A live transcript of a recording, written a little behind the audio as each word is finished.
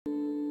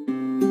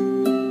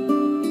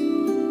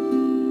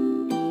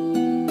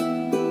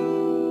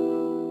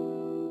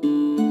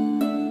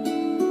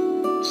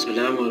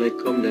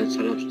Assalamualaikum dan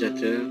salam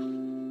sejahtera.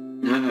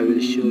 Now I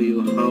will show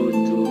you how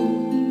to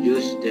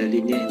use the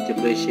linear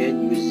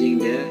interpolation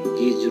using the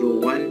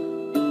G01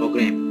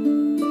 program.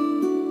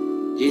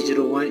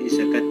 G01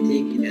 is a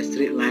cutting in a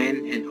straight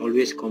line and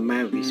always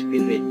combined with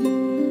speed rate.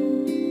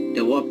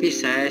 The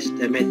workpiece size,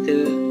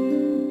 diameter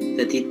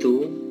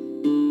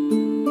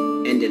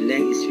 32 and the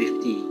length is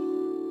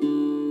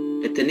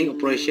 50. The turning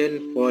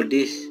operation for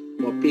this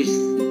workpiece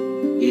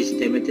is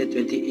diameter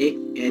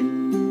 28 and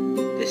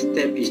the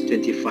step is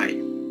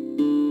 25.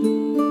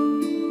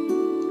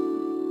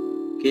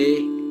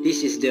 Okay,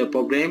 this is the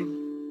program.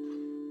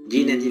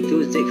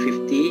 G92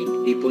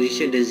 Z50,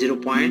 reposition the 0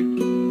 point.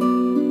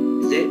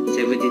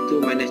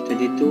 Z72 minus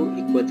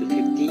 22 equal to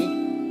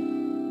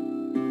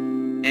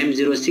 50.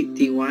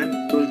 M06T1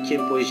 tool chain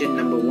position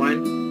number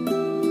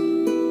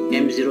 1.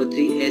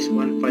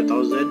 M03S1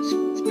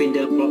 5000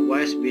 spindle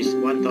clockwise with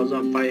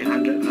 1500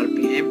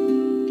 RPM.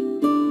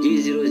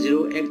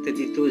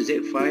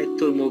 G00X32Z5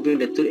 tool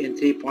moving the tool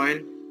entry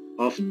point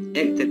of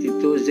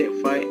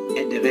X32Z5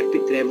 at the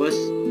rapid traverse.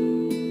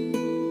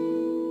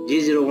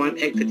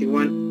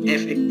 G01X31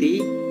 FXT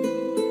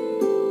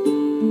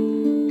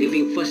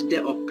giving first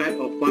depth of cut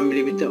of 1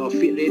 mm of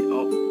feed rate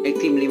of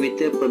 80 mm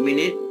per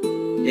minute.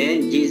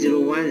 Then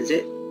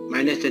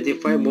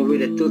G01Z-25 moving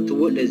the tool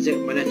toward the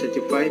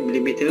Z-25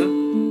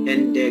 mm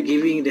and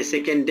giving the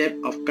second depth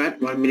of cut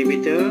 1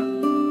 mm.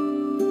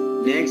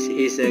 Next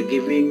is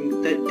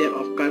giving third depth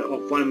of cut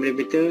of 1 mm,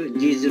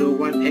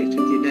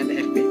 G01X29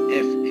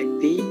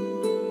 FXT.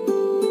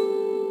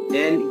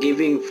 Then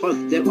giving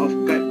fourth depth of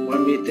cut 1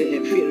 mm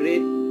at feed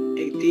rate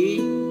 80,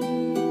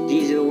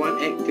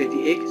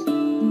 G01X20X.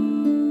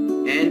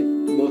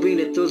 And moving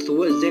the tool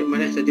towards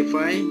Z-35,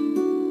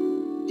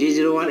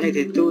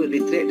 G01X32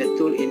 retract the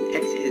tool in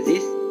X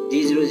axis,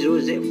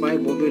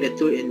 G00Z5 moving the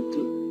tool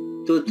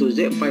into to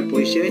Z5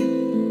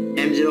 position.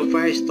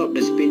 M05 stop the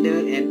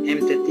spindle and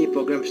M30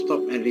 program stop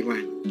and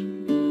rewind.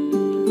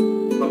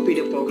 Copy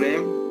the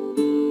program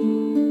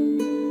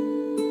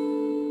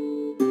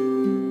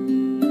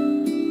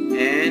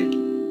and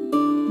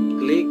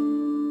click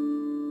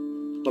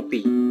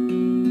copy.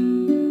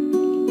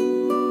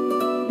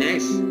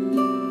 Next,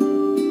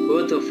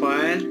 go to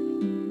file,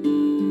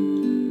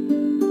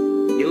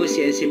 new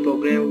CNC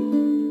program,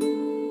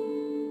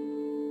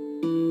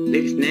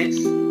 click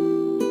next.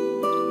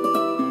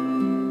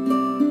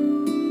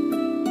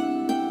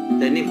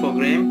 Turning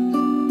program.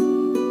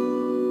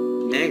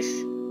 Next,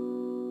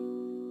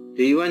 do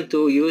you want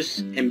to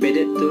use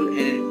embedded tool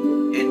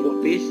and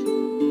workpiece?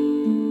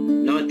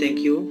 No,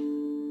 thank you.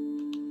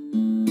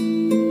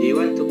 Do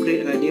you want to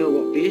create a new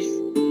workpiece?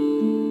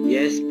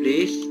 Yes,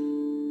 please.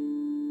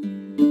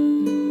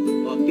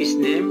 Workpiece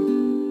name,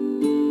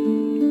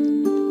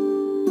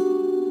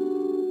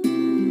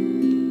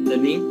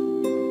 turning,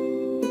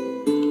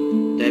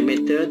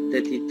 diameter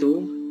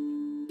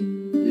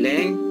 32,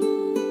 length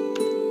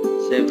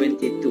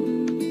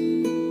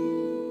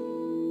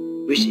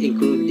 72, which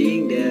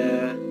including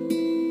the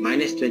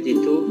minus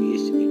 22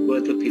 is equal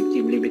to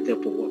 50 mm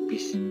per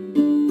workpiece.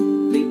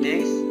 Click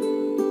next.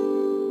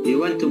 Do you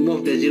want to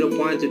move the 0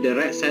 point to the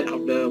right side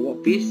of the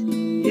workpiece?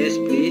 Yes,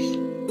 please.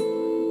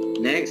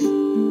 Next.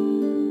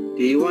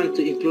 Do you want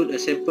to include a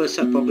sample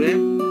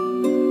subprogram?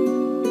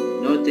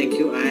 No, thank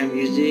you. I am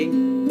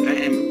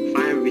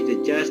fine with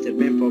just the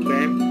main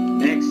program.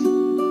 Next.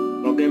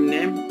 Program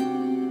name,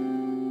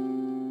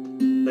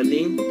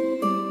 turning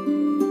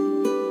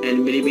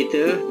and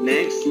millimeter.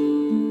 Next.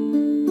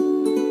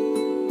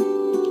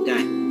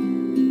 Done.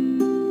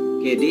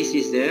 Okay, this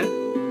is the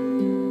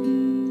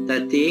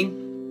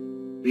starting.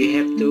 We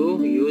have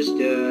to use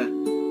the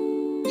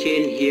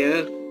chain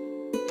here.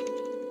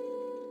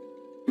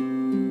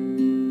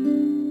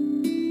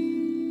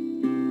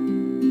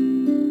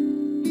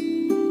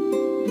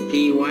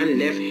 T1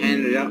 left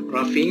hand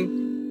roughing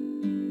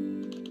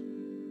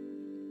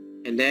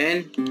and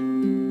then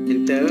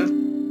enter.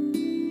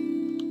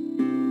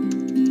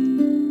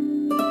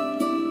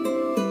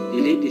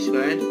 Delete this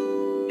one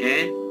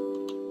and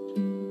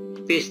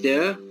paste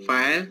the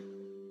file.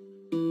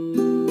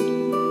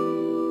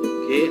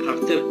 Okay,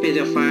 after paste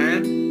the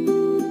file,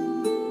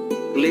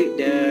 click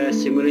the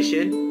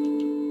simulation.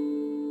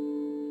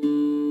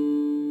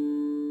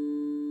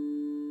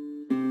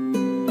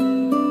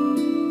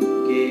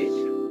 Okay,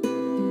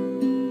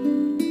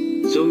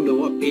 zoom the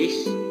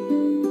workpiece.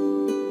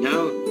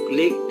 Now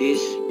click this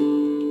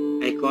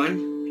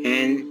icon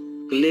and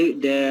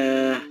click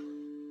the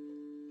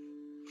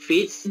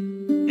feeds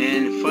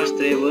and fast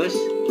traverse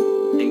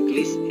and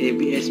click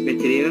ABS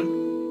material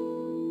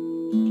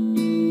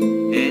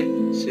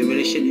and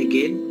simulation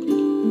again.